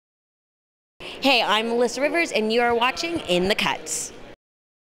Hey, I'm Melissa Rivers, and you are watching In the Cutz.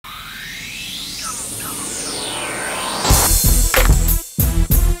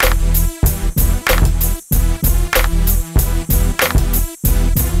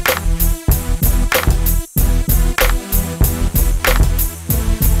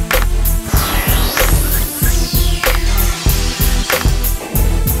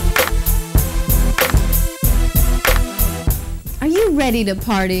 Are you ready to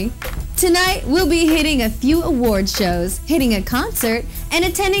party? Tonight, we'll be hitting a few award shows, hitting a concert, and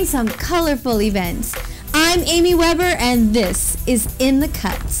attending some colorful events. I'm Amy Weber, and this is In the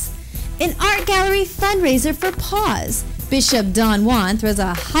Cutz, an art gallery fundraiser for PAWS. Bishop Don Juan throws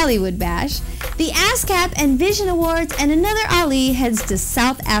a Hollywood bash. The ASCAP and Vision Awards and another Ali heads to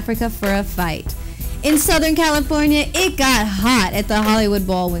South Africa for a fight. In Southern California, it got hot at the Hollywood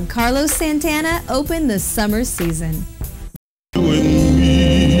Bowl when Carlos Santana opened the summer season.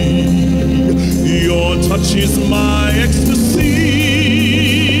 Your touch is my ecstasy,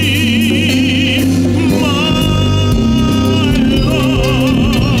 my love.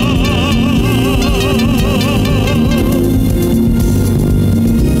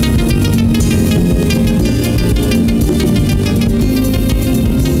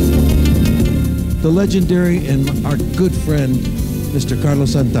 The legendary and our good friend, Mr.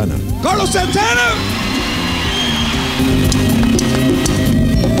 Carlos Santana. Carlos Santana!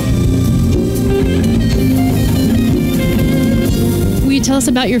 Will you tell us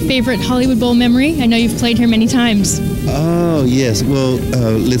about your favorite Hollywood Bowl memory? I know you've played here many times. Oh, yes. Well,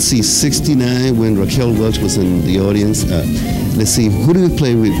 let's see, 69 when Raquel Welch was in the audience. Let's see, who did we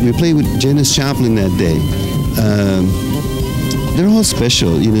play with? We played with Janis Joplin that day. They're all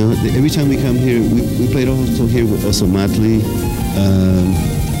special, you know. Every time we come here, we played also here with also Motley.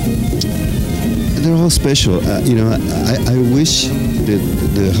 They're all special. You know, I wish that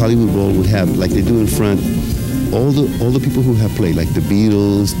the Hollywood Bowl would have, like they do in front, all the people who have played, like the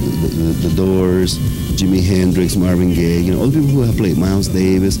Beatles, the Doors, Jimi Hendrix, Marvin Gaye, you know, all the people who have played, Miles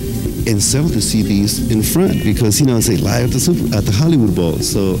Davis, and sell the CDs in front because, you know, it's like live at the Hollywood Bowl.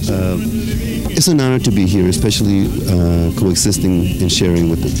 So it's an honor to be here, especially coexisting and sharing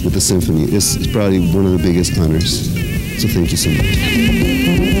with the symphony. It's probably one of the biggest honors. So thank you so much.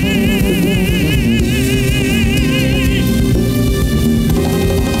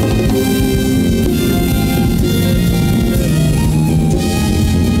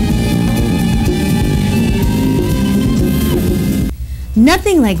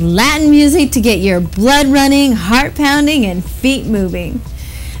 Nothing like Latin music to get your blood running, heart pounding, and feet moving.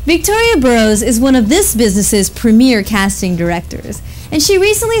 Victoria Burrows is one of this business's premier casting directors, and she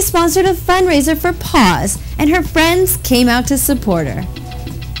recently sponsored a fundraiser for PAWS, and her friends came out to support her.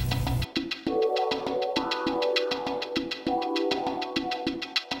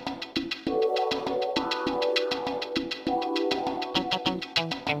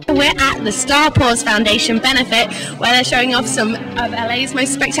 We're at the PAWS Foundation benefit where they're showing off some of LA's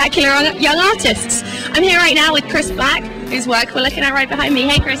most spectacular young artists. I'm here right now with Chris Black, whose work we're looking at right behind me.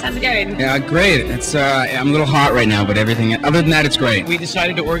 Hey Chris, how's it going? Yeah, great. It's I'm a little hot right now, but everything other than that, it's great. We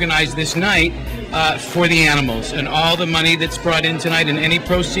decided to organize this night for the animals, and all the money that's brought in tonight and any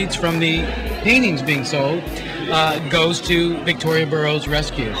proceeds from the paintings being sold goes to Victoria Burrows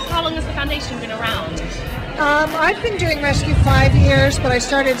Rescue. How long has the foundation been around? I've been doing rescue 5 years, but I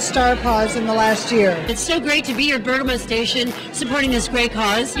started PAWS in the last year. It's so great to be at Bergamo Station supporting this great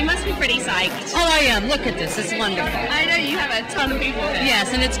cause. You must be pretty psyched. Oh, I am. Look at this. It's wonderful. I know you have a ton of people here.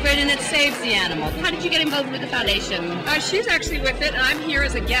 Yes, and it's great, and it saves the animal. How did you get involved with the foundation? She's actually with it, and I'm here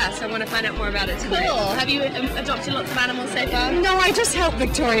as a guest. I want to find out more about it tonight. Cool. Have you adopted lots of animals so far? No, I just help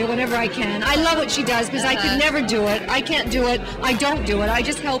Victoria whenever I can. I love what she does because I could never do it. I can't do it. I don't do it. I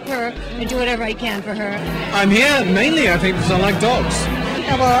just help her and do whatever I can for her. I'm here mainly, I think, because I like dogs.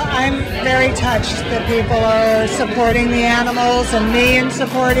 Well, I'm very touched that people are supporting the animals and me in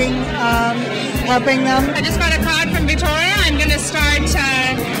supporting, helping them. I just got a card from Victoria. I'm going to start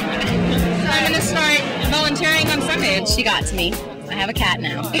volunteering on Sunday. She got to me. I have a cat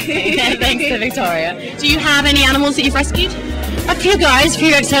now. Thanks to Victoria. Do you have any animals that you've rescued? A few guys, a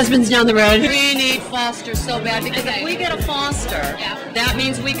few ex-husbands down the road. We need fosters so bad because if we get a foster, that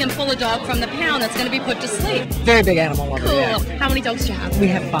means we can pull a dog from the pound that's going to be put to sleep. Very big animal lover. Cool. Yeah. How many dogs do you have? We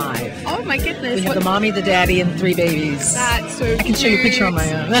have 5. Oh my goodness. We have the mommy, the daddy, and 3 babies. That's so I can show you a picture on my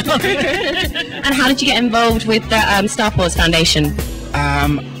own. And how did you get involved with the PAWS Foundation?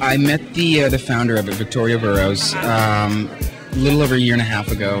 I met the founder of it, Victoria Burrows. a little over a year and a half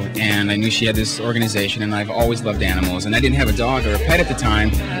ago, and I knew she had this organization, and I've always loved animals, and I didn't have a dog or a pet at the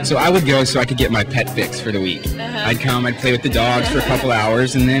time, so I would go so I could get my pet fix for the week. I'd come, I'd play with the dogs for a couple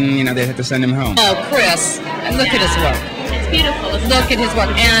hours, and then, you know, they'd have to send him home. Oh, Chris, look at his work. It's beautiful. Look at his work.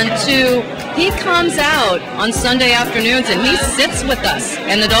 And he comes out on Sunday afternoons and he sits with us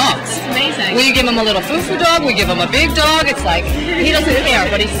and the dogs. It's amazing. We give him a little foo-foo dog, we give him a big dog. It's like, he doesn't care,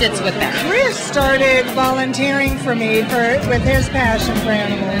 but he sits with them. Chris started volunteering for me with his passion for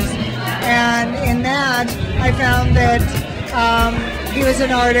animals. And in that, I found that he was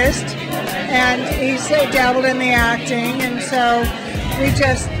an artist and he's dabbled in the acting. And so we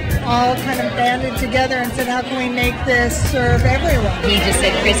just all kind of banded together and said, how can we make this serve everyone? He just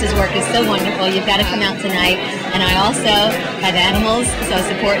said, Chris's work is so wonderful. You've got to come out tonight. And I also have animals, so I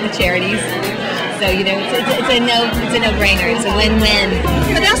support the charities. So, you know, it's a no-brainer. It's a win-win.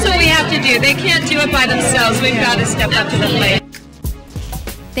 But that's what we have to do. They can't do it by themselves. We've got to step up to the plate.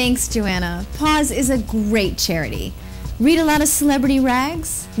 Thanks, Joanna. PAWS is a great charity. Read a lot of celebrity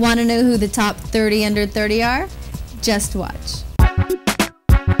rags? Want to know who the top 30 under 30 are? Just watch.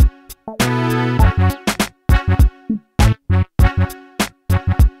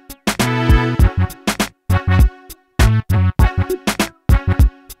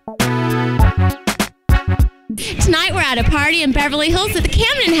 Tonight we're at a party in Beverly Hills at the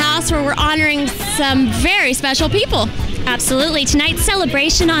Camden House where we're honoring some very special people. Absolutely. Tonight's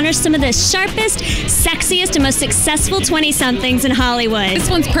celebration honors some of the sharpest, sexiest, and most successful 20-somethings in Hollywood. This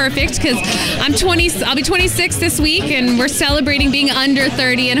one's perfect because I'll be 26 this week, and we're celebrating being under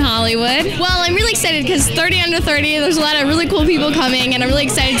 30 in Hollywood. Well, I'm really excited because 30 under 30, there's a lot of really cool people coming, and I'm really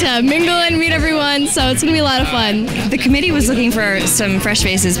excited to mingle and meet everyone, so it's going to be a lot of fun. The committee was looking for some fresh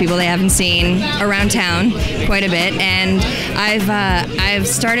faces, people they haven't seen around town quite a bit, and I've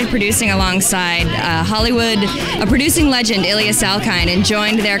started producing alongside Hollywood, a producing legend, Ilya Salkind, and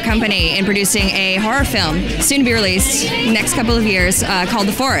joined their company in producing a horror film, soon to be released next couple of years, called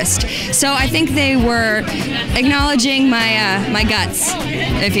The Forest. So I think they were acknowledging my guts,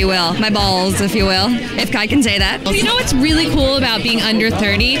 if you will, my balls, if you will, if I can say that. You know what's really cool about being under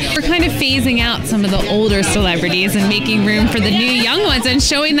 30? We're kind of phasing out some of the older celebrities and making room for the new young ones and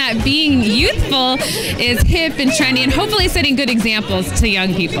showing that being youthful is hip and trendy and hopefully setting good examples to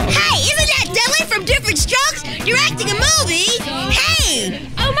young people. Hey, isn't that Dylan from Different Strokes directing a movie? Hey!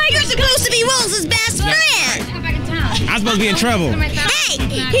 Oh my, you're supposed to be Rose's best friend! I'm supposed to be in trouble. Hey,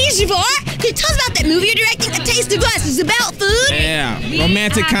 here's your boy. Can you tell us about that movie you're directing, A Taste of Us? It's about food? Yeah,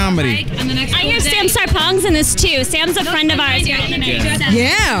 romantic comedy. I hear Sam Sarpong's in this too. Sam's a friend of ours here at the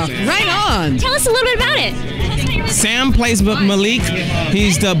Yeah, right on. Tell us a little bit about it. Sam plays Malik.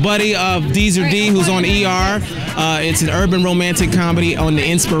 He's the buddy of Deezer D, who's on ER. It's an urban romantic comedy on the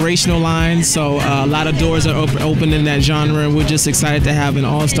inspirational line, so a lot of doors are open in that genre, and we're just excited to have an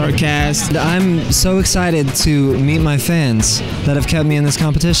all-star cast. I'm so excited to meet my fans that have kept me in this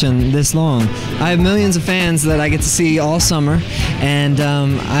competition this long. I have millions of fans that I get to see all summer, and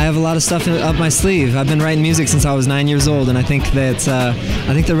I have a lot of stuff up my sleeve. I've been writing music since I was 9 years old, and I think that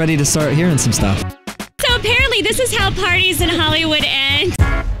they're ready to start hearing some stuff. So apparently this is how parties in Hollywood end.